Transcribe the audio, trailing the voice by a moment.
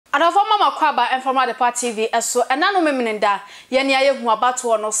Adafo mama kwaba enfama de pa TV eso enano meminenda ye ne ayehu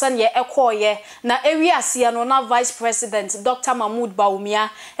abato no se ne ekoye na ewiase no na Vice President Dr. Bawumia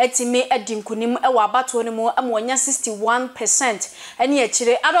etimi edinkunim ewa abato no mu amonya 61% ene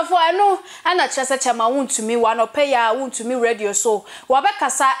akire adafo eno ana kyerese chema Wuntumi wa no pay ya Wuntumi radio so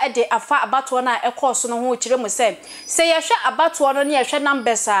wabekasa ede afa abato na ekoso no ho kire mu se yehwe abato no ne yehwe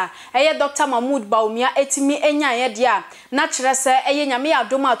numbers a eye Dr. Bawumia etimi enya ye dia na kyerese eye nyame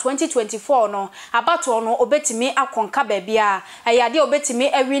adoma 2024 no abato no obetimi akonka babia ayade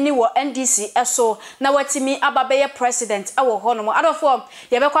obetimi awini wo NDC eso na watimi ababeye president ewo hono mo adofo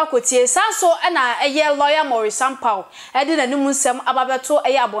yebekwa kotie sanso na eye lawyer Morris Sampao edi nanim nsem ababeto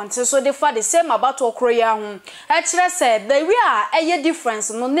eye abonte so de fa the same abato kroya ho e kire se the we are eye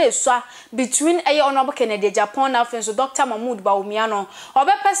difference no na esua between eye honorable Kennedy Japan na fenso Dr. Bawumia no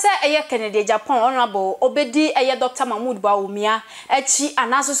obepese eye Kennedy Japan honorable obedi eye Dr. Bawumia echi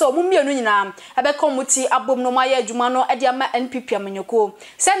anaso so omumienu nyina abekom muti abom no maye adwuma no ede ama NPP amanyoko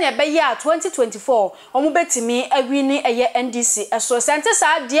se ne ebe ya 2024 omubetimi awini eye NDC eso sente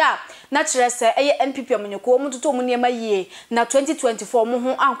sa dia na kyerese eye NPP amanyoko omutoto omuniema yie na 2024 mu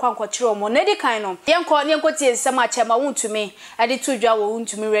ho ankwankwa kyere omo na di kan no yenko tie nsem a chema Wuntumi ade tudwa wo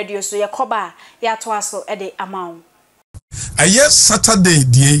Wuntumi radio so yekoba ya to aso ede amawo aye Saturday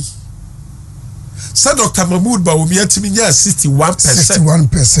die Sir Dr. Bawumia timinya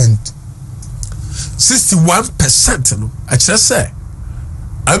 61%. 61% no. Actually say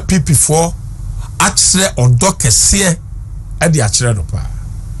MPP4 actually ondo kese e de actually no pa.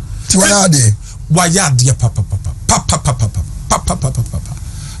 Ti waya de papa.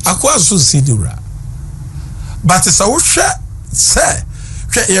 Akwa so sidura. But say wo hwe say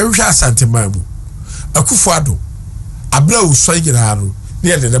ye hwe asante mamu. Akufo abra uso yira no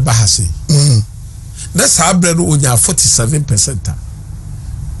ne de bahase. Na sabre no onya 47%.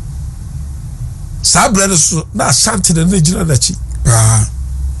 Sabre no so na Ashanti na Nigeria na chi.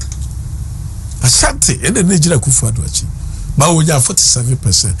 Ashanti ene Nigeria kufuado achi. Ma onya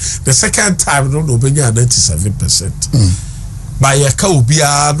 47%. The second time no obenya 97%. Ba ye ka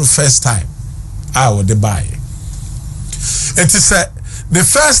obia no first time. Wo de buy. It is the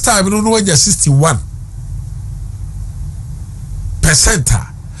first time no onya 61%.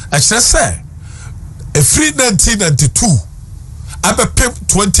 I should say a free 1992 abepem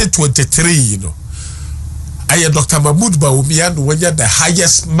 2023 you know aye Dr. Bawumia no wanya the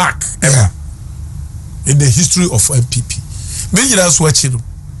highest mark ever in the history of MPP me nyina so achi no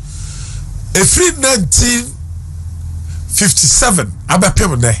a free 1957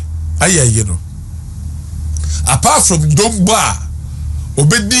 abepem ne aye you know apart from Domba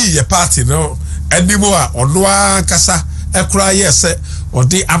obedi ye party no animo a ono akasa ekura yese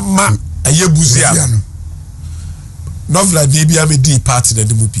odi amma ayebuzia novela debia me di party na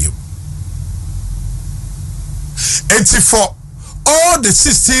demu biem. And for all the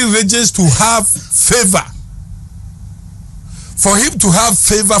 16 regions to have favor, for him to have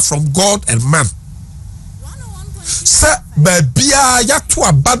favor from God and man, sir, babia ya to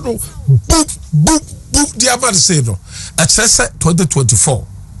abano boop the man say no. At 2024,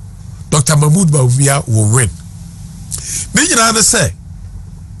 Dr. Bawumia will win. Me nyina say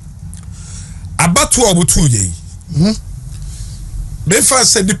abato obutu ye me fa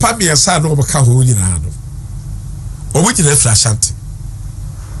se dipa me asa no obeka ho nyina no obugina Ashanti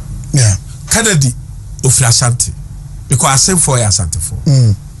Kennedy Ashanti because same for Ashanti for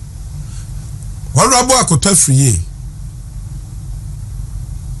Honorable akota free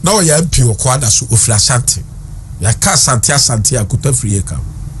na o ya MP okwada so Ashanti ya ka Ashanti akota free ka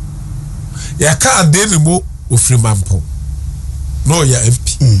ya ka adenimo Mampo no ya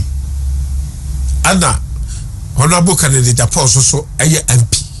MP Anna Honorable Kennedy Japan so eye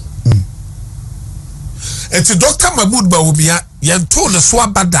MP eti Dr. Bawumia yento ne so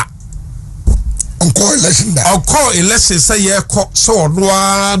abada onko election say ye ko so ono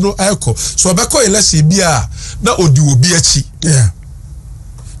no eko so obeko election bia na odi obi achi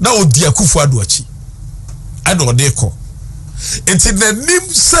na odi akufuado achi ana ode ko enti nanim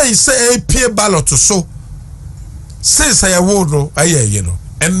say apie ballot so since I won no aye you know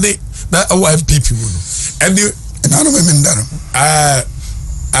and the na our MPP no and the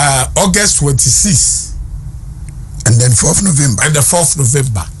August 26 and then 4th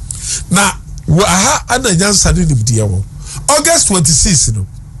November now aha ananyansa ni nimdia wo August 26 no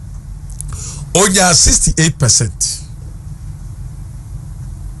onya 68%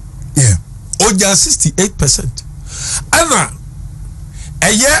 onya 68% ana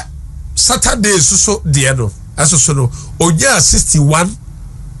eye Saturday so de no aso no onya 61%.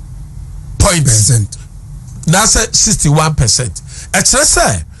 That's 61%.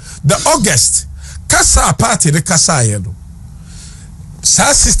 Actually, the August kasa party the kasa ye no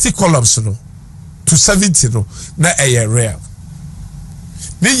sa 60 columns no to 70 no na rare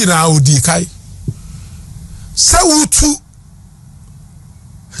ni nyina odi kai sa wutu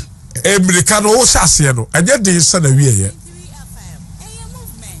America no shase no anya de sa na wie ye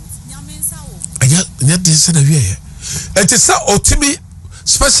anya de sa na wie ye it is Otimi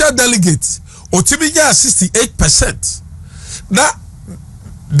special delegate Otimi ya 68%. Now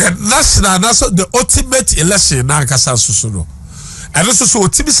the national the ultimate election na kasa susu no and also so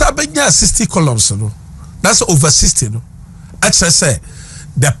Otimi sa benya 60 columns no that's over 60 no actually say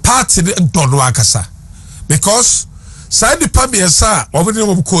the party don't know akasa because side the pamiesa omo ni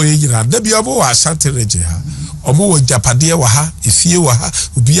mo ko yira da bia bo wa Ashanti region ha omo wo japade wa ha efie wa ha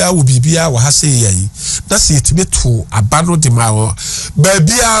obia wo bibia wa ha sei yayi that's it me to abano de ma wo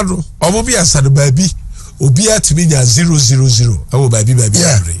baabia no omo bia sa de baabi obia timi nya 000 awo baabi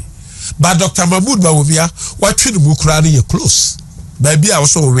but Dr. Mahmoud Bawumia watwe mu kura ne close baabia wo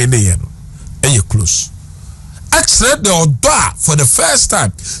so we ne ye no e close actually the order for the first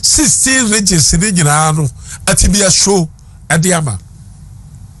time 16 regions in nyina no atibia show adiama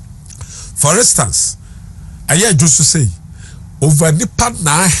for instance aye just to say over the part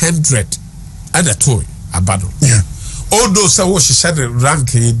 900 and a toy abado yeah all those who share the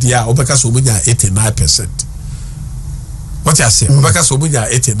rank dia obeka so munya 89%. What you say obeka so munya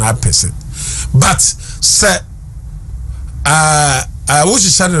 89%. But say who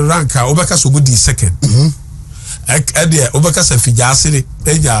share the rank obeka so mudi second. Obeka se fijasiri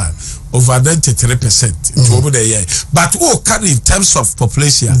enya over 93% to over the year. But who can in terms of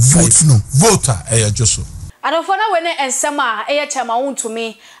population voter Joso. Adofona wene ensema chairman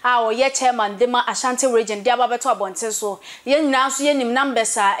Wuntumi ye chairman dema Ashanti region dia babeto abonte so ye nyina so ye nim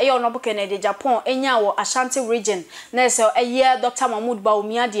numbers onobo Kennedy Japan enya wo Ashanti region na se Dr. Mahmoud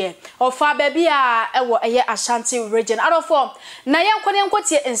Bawumia de ofa baby ewo Ashanti region adofo na ye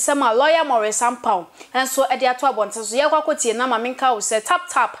nkotie ensema lawyer Morris Ampao enso de ato abonte so ye kwakotie na mamenka wo se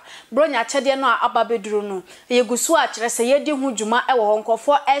tap bronya chede no ababeduru no ye gusu a kire se ye di hu dwuma ewo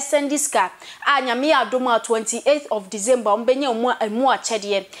honkofo SNDSCA anyame adoma 28th of December mbenye mu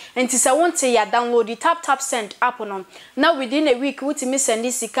achede enti se wonte ya download the tap send app no now within a week wutimi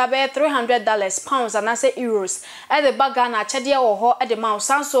send sika be $300 pounds and say euros e the bag na achede wo ho e the mouse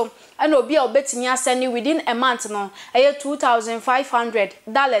sanso and obi a obetimi asend within a month no e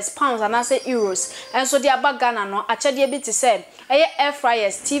 $2,500 pounds and say euros and so the bag na no achede bi ti say e air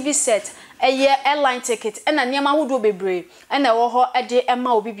fryers TV set airline ticket and niema wodo bebre and wo ho e de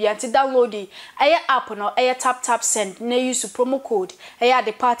ema obi bia ti download app no tap send na use promo code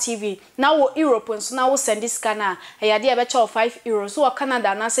the part TV now wo Europe so now wo send this scanner de be charge €5 so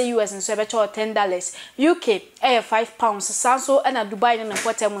Canada na say US so be charge $10 UK £5 sanso and Dubai na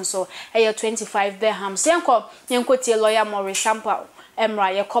importem so $25 dirhams yenko tie lawyer Morris Ampao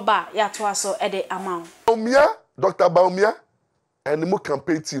emra yekoba yato so the amount Bawumia Dr. Bawumia and the more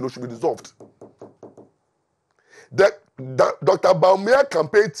campaign team should be dissolved. The Dr. Bawumia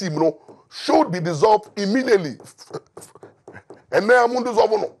campaign team should be dissolved immediately. And then I'm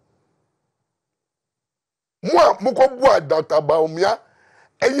dissolve no. Moi, mukobua Dr. Bawumia,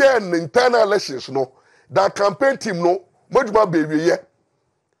 an internal elections that campaign team baby.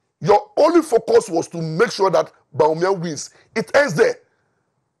 Your only focus was to make sure that Bawumia wins. It ends there.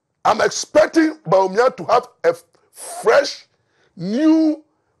 I'm expecting Bawumia to have a fresh new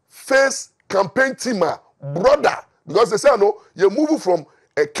face campaign team brother because they say no you're moving from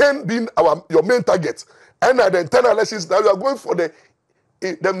Ken being your main target and at the internal elections now you are going for the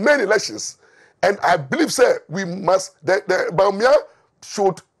main elections and I believe we must the Bawumia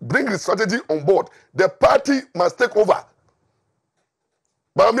should bring the strategy on board. The party must take over.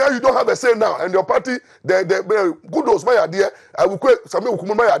 Bawumia, you don't have a say now, and your party, the kudos my idea. I will quit some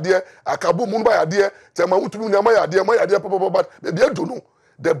my idea. Akabu mun my idea. Tema Wuntumi my idea. But maybe I don't know.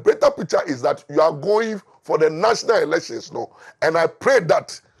 The better picture is that you are going for the national elections now, and I pray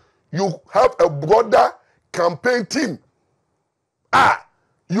that you have a broader campaign team.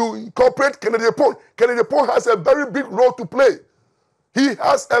 You incorporate Kennedy Japan. Kennedy Japan has a very big role to play. He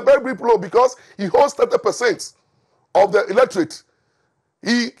has a very big role because he holds 30% of the electorate.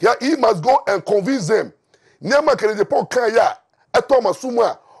 He must go and convince them. Nyama Kennedy Japan kaya eto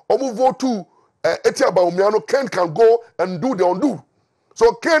masuma omu vote to Etia Bawumia Ken can go and do the undo.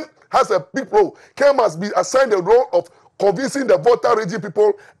 So Ken has a big role. Ken must be assigned the role of convincing the voter region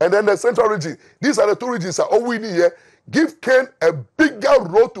people and then the central region. These are the two regions that all we need here. Give Ken a bigger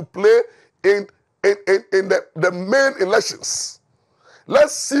role to play in the main elections.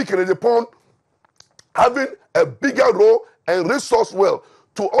 Let's see Kennedy Japan having a bigger role and resource well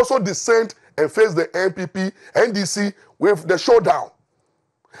to also descend and face the NPP, NDC with the showdown.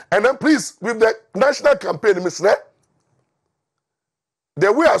 And then please, with the national campaign, Mr.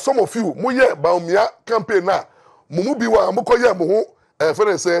 There were some of you, Muye Bawumia campaign now. Mumubiwa, Mukoya, Muhu,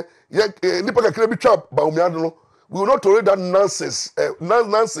 friends say, Nipa Krebi Trap, Bawumia, we will not tolerate that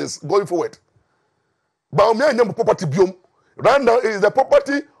nonsense going forward. Bawumia is property biom. Right now, it is the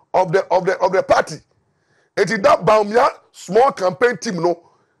property of the party. It is that Bawumia small campaign team, no.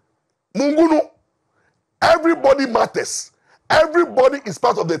 Munguno, everybody matters. Everybody is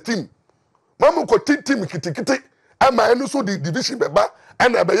part of the team. Mamu ko team kiti. Ama enu so the division beba.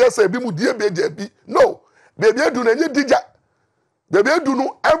 And abeya say bimu die. No, baby do na dija. Baby do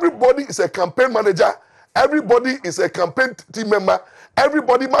no. Everybody is a campaign manager. Everybody is a campaign team member.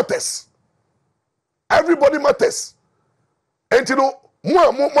 Everybody matters. Everybody matters. And you know,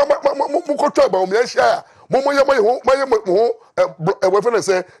 mo ko try ba o me share. Mo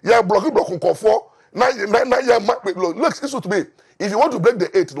say yeah block nkofo na yeah look this to me. If you want to break the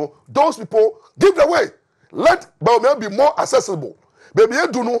 8, no, those people give the way. Let Bawumia be more accessible. Baby, you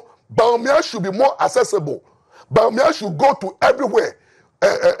do know Bawumia should be more accessible. Bawumia should go to everywhere.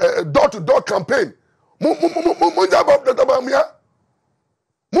 Door-to-door campaign. Bawumia.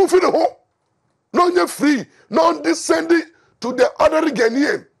 Move in the home. No free. No descending to the other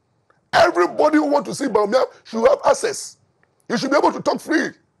Ghanaian. Everybody who want to see Bawumia should have access. You should be able to talk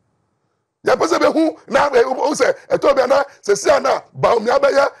free. Ya pese be hu na o say Etobiana say na Bawumia be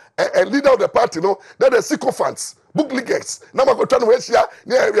a leader of the party no that the sycophants book leakers na ma go try no hia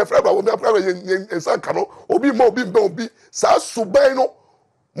na ya fra Bawumia pra yen sanka no obi ma obi sa suban no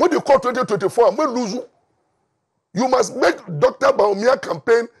mo dey call 2024 mo lose. You must make Dr. Bawumia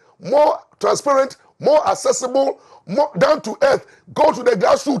campaign more transparent, more accessible, more down to earth. Go to the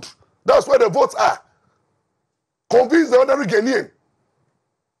grassroots. That's where the votes are. Convince the ordinary Ghanaian.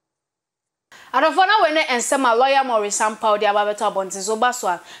 Arafona wene ensema lawyer Maurice Sampao dia babeto abontizo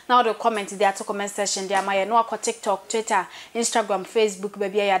baswa now the comment there to comment section dia maye no akọ TikTok, Twitter, Instagram, Facebook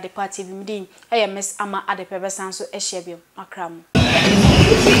baby ya de party bimdi Miss Ama Adepebe sanso ehye bi akram.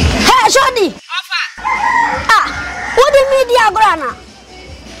 Hey Shodi. Ofa. What the media grana?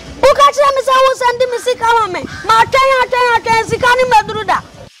 Uka tira me say wo send me sika ho me. Ma twen sika ni madruda.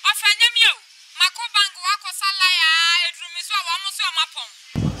 Ofa nyamio. Mako bank wako salaya edrumi so wa mo so mapon.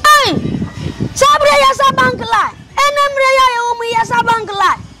 Ai. Sabre yasa bank line. Enemre ya yomu yasa bank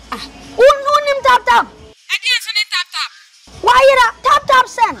line. Unim tap. Edi so ni tap. Why tap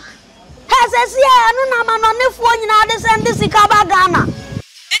send. Has a sia anu na ma no nefu nyina de send sika ba Ghana.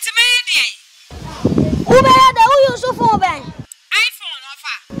 Eti me dey. Ube da u use phone ben. iPhone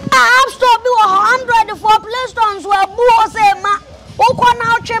ofa. App Store bi 100 for Play Store so bu o say ma. Ukọ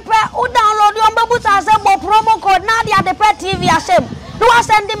na chepe u download your mbebuta say bo promo code na dia de pet TV asem. No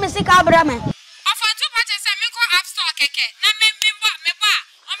send me sika abrame. Ofa tu pa che say me ko App Store keke. Na me ba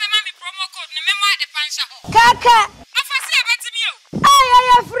o me ma me promo code ne me mo ade pansha ho. Keke. Ofa si e betimi o. Ay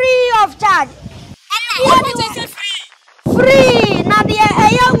free of charge. What is free? Free na dia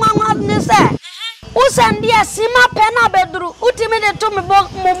nwanwa ne say. U send dia sima pena bedru. Utimi de to me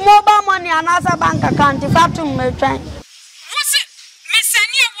mobile money anasa bank account fatum me twan. Wose me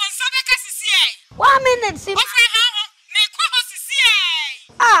sani e won so be ka sisi e. 1 minute sima. Ofa ha ho me ko ho sisi e.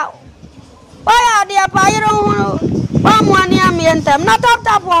 Why dia pa yero wa mo ani amientem na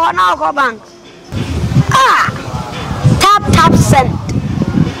tap wo na ko bank. Tap send.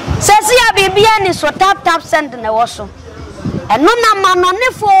 Sesi ya bibia ni so tap send na wo so. Eno na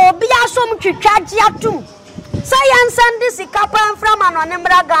manone fo obi asom twitwaje atum. Say yan send sika pa mfra manone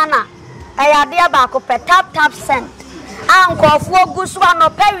mbra Ghana. Ayade ba ko pe tap send. Ankofo ogusu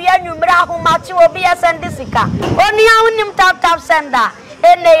anopa wi anwumra ahomachi obi send sika. Oni ahunim tap sender.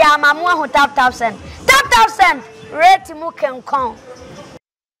 Ene ya mamu ahu tap send. Tap send. Rate mu kenkon.